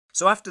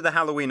So after the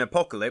Halloween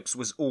apocalypse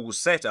was all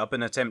set up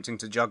and attempting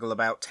to juggle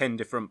about 10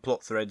 different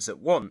plot threads at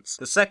once,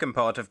 the second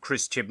part of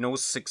Chris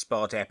Chibnall's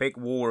 6-part epic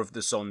War of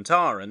the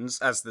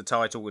Sontarans, as the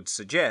title would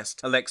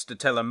suggest, elects to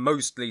tell a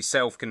mostly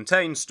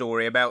self-contained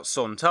story about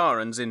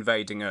Sontarans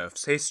invading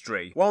Earth's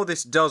history. While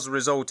this does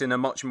result in a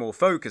much more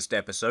focused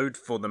episode,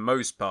 for the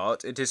most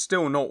part, it is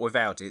still not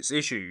without its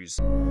issues.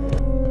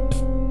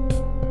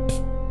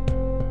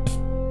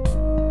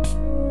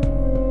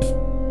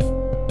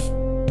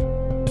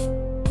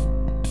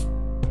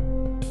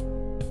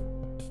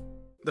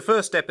 The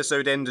first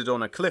episode ended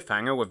on a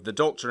cliffhanger with the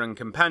Doctor and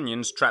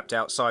companions trapped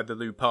outside the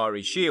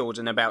Lupari shield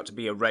and about to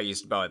be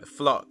erased by the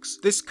Flux.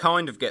 This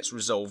kind of gets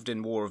resolved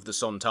in War of the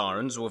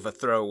Sontarans with a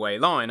throwaway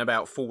line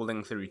about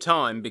falling through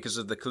time because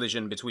of the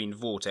collision between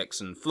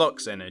Vortex and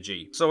Flux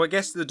energy. So I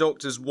guess the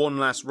Doctor's one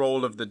last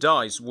roll of the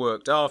dice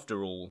worked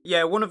after all.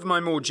 Yeah, one of my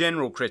more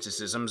general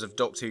criticisms of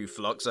Doctor Who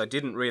Flux I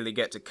didn't really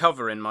get to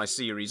cover in my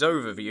series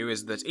overview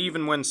is that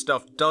even when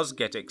stuff does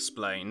get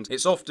explained,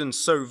 it's often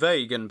so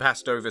vague and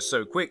passed over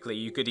so quickly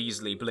you could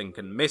easily blink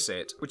and miss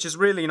it, which is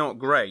really not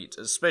great,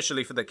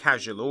 especially for the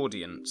casual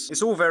audience.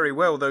 It's all very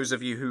well those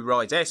of you who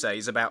write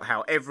essays about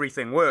how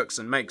everything works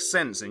and makes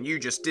sense and you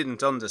just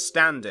didn't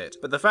understand it,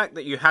 but the fact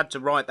that you had to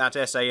write that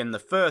essay in the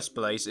first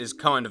place is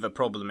kind of a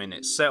problem in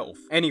itself.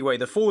 Anyway,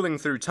 the falling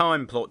through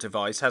time plot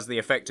device has the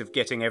effect of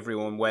getting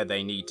everyone where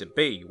they need to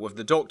be, with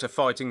the Doctor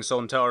fighting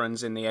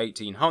Sontarans in the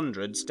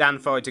 1800s, Dan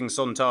fighting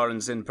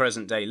Sontarans in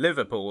present-day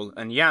Liverpool,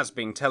 and Yaz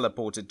being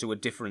teleported to a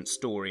different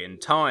story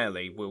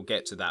entirely. We'll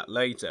get to that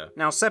later.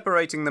 Now,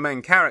 separating the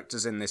main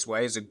characters in this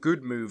way is a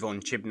good move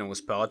on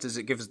Chibnall's part, as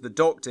it gives the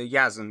Doctor,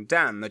 Yaz and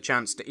Dan the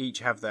chance to each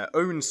have their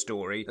own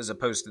story, as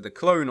opposed to the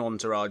clone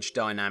entourage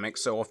dynamic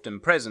so often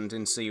present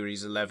in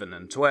series 11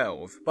 and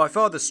 12. By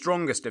far the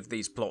strongest of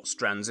these plot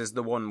strands is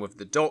the one with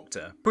the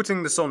Doctor.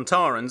 Putting the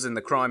Sontarans in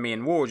the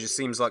Crimean War just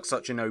seems like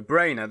such a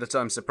no-brainer that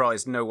I'm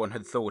surprised no one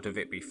had thought of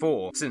it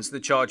before, since the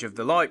charge of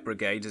the Light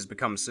Brigade has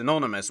become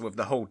synonymous with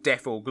the whole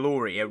death or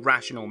glory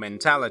irrational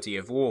mentality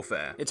of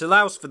warfare. It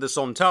allows for the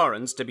Sontarans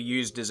to be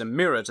used as a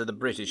mirror to the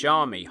British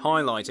Army,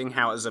 highlighting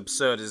how, as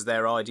absurd as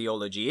their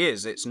ideology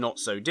is, it's not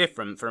so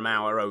different from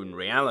our own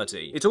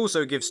reality. It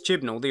also gives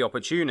Chibnall the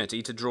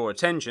opportunity to draw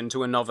attention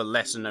to another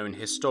lesser-known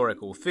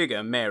historical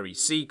figure, Mary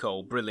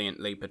Seacole,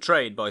 brilliantly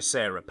portrayed by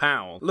Sarah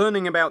Powell.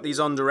 Learning about these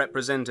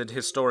underrepresented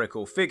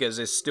historical figures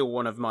is still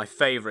one of my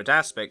favourite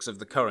aspects of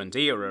the current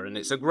era, and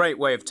it's a great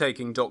way of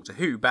taking Doctor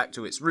Who back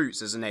to its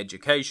roots as an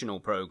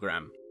educational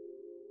programme.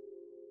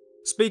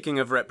 Speaking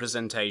of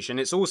representation,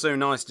 it's also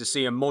nice to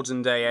see a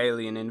modern-day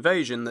alien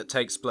invasion that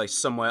takes place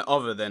somewhere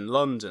other than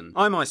London.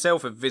 I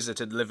myself have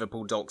visited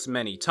Liverpool docks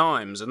many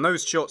times, and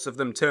those shots of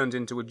them turned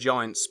into a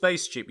giant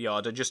spaceship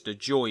yard are just a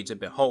joy to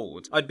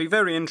behold. I'd be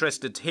very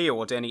interested to hear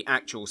what any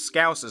actual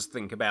Scousers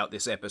think about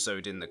this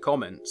episode in the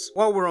comments.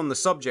 While we're on the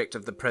subject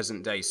of the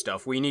present-day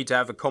stuff, we need to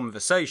have a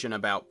conversation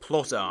about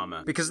plot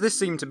armour, because this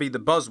seemed to be the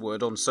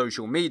buzzword on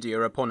social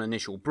media upon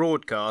initial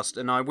broadcast,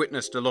 and I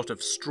witnessed a lot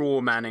of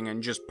straw-manning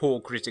and just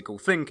poor critical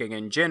thinking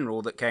in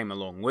general that came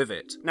along with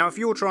it. Now, if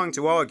you're trying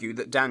to argue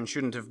that Dan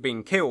shouldn't have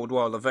been killed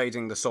while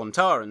evading the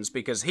Sontarans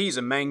because he's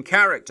a main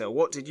character,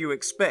 what did you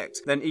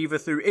expect? Then either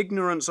through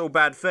ignorance or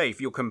bad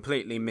faith you're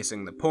completely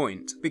missing the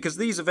point. Because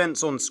these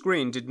events on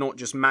screen did not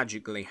just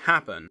magically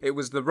happen, it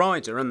was the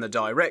writer and the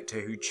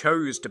director who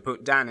chose to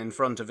put Dan in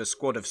front of a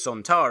squad of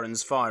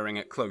Sontarans firing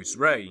at close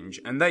range,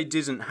 and they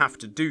didn't have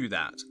to do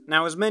that.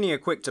 Now, as many are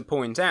quick to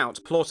point out,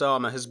 plot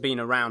armour has been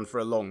around for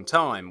a long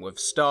time, with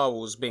Star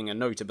Wars being a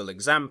notable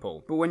example.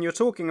 But when you're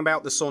talking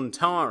about the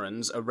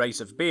Sontarans, a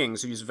race of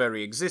beings whose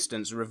very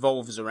existence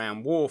revolves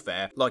around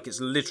warfare, like it's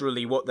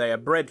literally what they are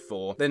bred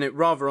for, then it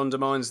rather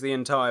undermines the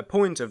entire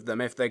point of them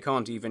if they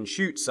can't even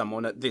shoot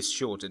someone at this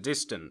short a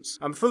distance.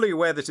 I'm fully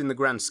aware that in the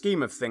grand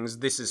scheme of things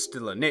this is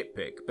still a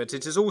nitpick, but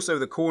it is also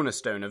the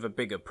cornerstone of a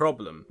bigger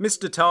problem.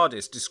 Mr.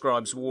 TARDIS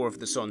describes War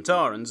of the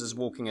Sontarans as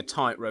walking a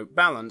tightrope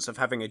balance of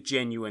having a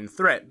genuine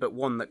threat, but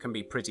one that can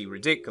be pretty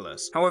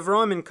ridiculous. However,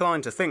 I'm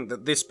inclined to think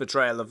that this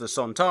portrayal of the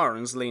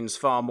Sontarans leans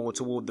far more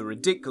toward the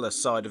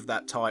ridiculous side of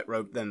that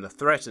tightrope than the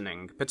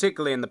threatening,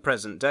 particularly in the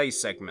present day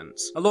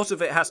segments. A lot of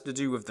it has to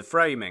do with the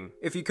framing.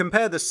 If you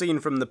compare the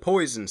scene from The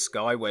Poison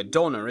Sky, where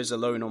Donna is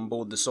alone on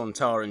board the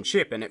Sontaran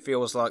ship and it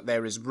feels like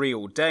there is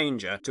real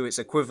danger, to its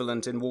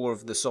equivalent in War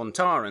of the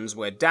Sontarans,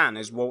 where Dan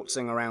is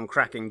waltzing around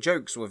cracking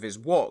jokes with his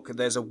wok,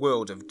 there's a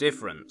world of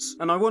difference.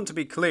 And I want to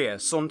be clear,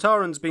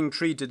 Sontarans being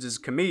treated as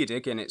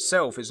comedic in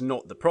itself is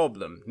not the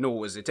problem, nor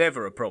was it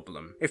ever a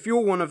problem. If you're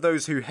one of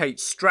those who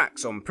hates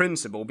Strax on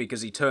principle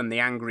because he turned the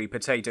angry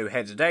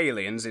potato-headed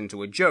aliens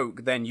into a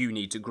joke, then you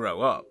need to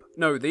grow up.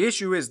 No, the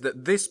issue is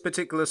that this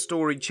particular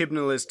story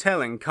Chibnall is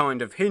telling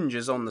kind of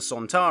hinges on the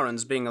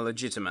Sontarans being a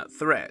legitimate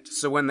threat,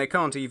 so when they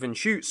can't even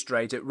shoot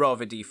straight, it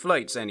rather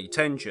deflates any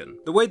tension.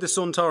 The way the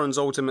Sontarans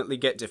ultimately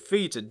get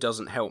defeated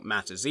doesn't help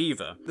matters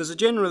either. There's a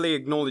generally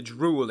acknowledged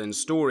rule in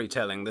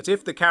storytelling that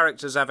if the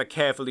characters have a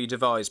carefully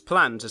devised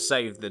plan to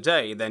save the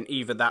day, then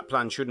either that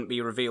plan shouldn't be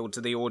revealed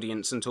to the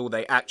audience until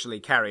they actually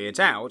carry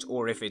it out,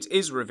 or if it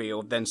is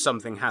revealed, then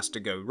something has to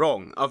go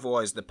wrong,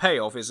 otherwise the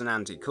payoff is an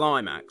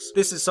anticlimax.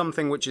 This is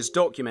something which is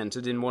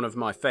documented in one of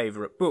my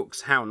favourite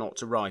books, How Not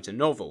to Write a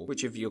Novel,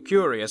 which if you're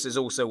curious is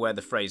also where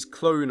the phrase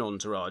clone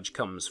entourage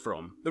comes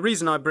from. The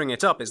reason I bring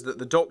it up is that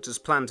the Doctor's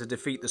plan to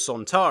defeat the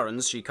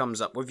Sontarans she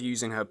comes up with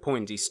using her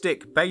pointy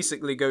stick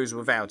basically goes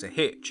without a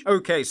hitch.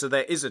 Okay, so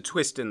there is a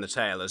twist in the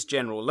tale as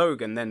General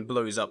Logan then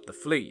blows up the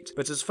fleet,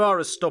 but as far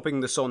as stopping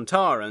the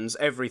Sontarans,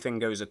 everything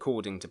goes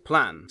according to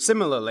plan.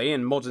 Similarly,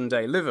 in modern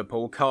day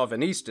Liverpool,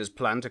 Carvanista's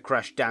plan to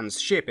crash Dan's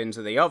ship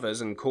into the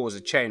others and cause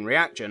a chain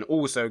reaction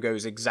also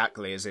goes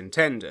exactly as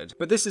intended.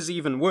 But this is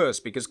even worse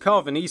because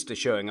Carvanista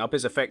showing up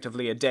is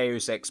effectively a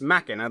deus ex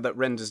machina that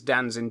renders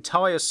Dan's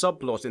entire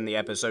subplot in the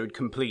episode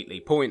completely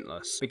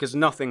pointless, because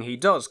nothing he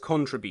does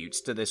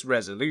contributes to this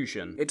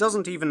resolution. It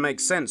doesn't even make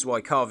sense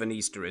why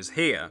Carvanista is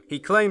here. He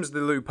claims the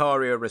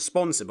Lupari are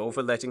responsible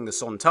for letting the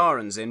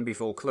Sontarans in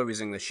before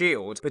closing the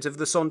shield, but if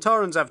the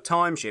Sontarans have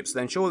time ships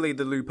then surely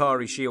the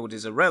Lupari shield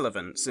is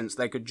irrelevant, since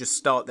they could just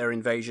start their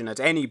invasion at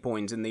any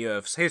point in the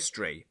Earth's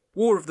history.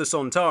 War of the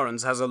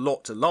Sontarans has a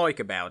lot to like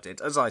about it.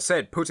 As I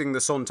said, putting the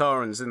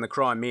Sontarans in the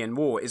Crimean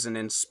War is an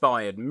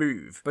inspired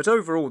move, but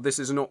overall this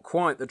is not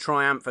quite the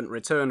triumphant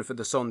return for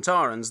the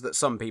Sontarans that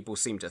some people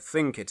seem to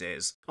think it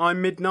is.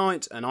 I'm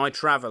Midnight, and I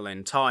travel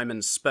in time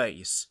and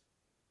space.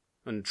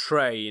 And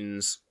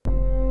trains.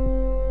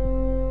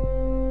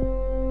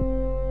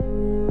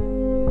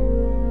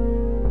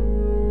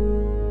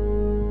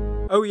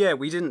 Oh yeah,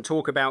 we didn't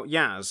talk about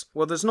Yaz.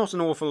 Well, there's not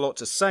an awful lot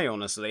to say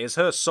honestly, as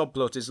her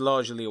subplot is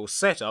largely all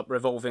set up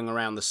revolving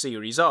around the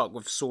series arc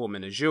with Storm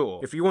and Azure.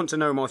 If you want to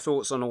know my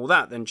thoughts on all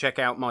that, then check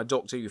out my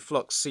Doctor Who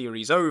Flux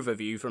series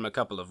overview from a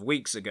couple of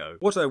weeks ago.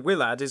 What I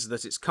will add is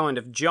that it's kind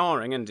of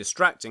jarring and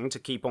distracting to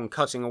keep on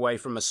cutting away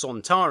from a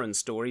Sontaran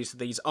story to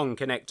these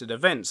unconnected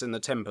events in the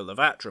Temple of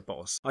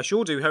Atropos. I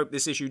sure do hope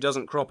this issue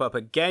doesn't crop up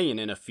again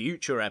in a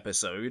future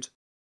episode.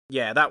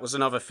 Yeah, that was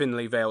another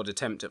thinly veiled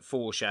attempt at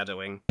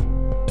foreshadowing.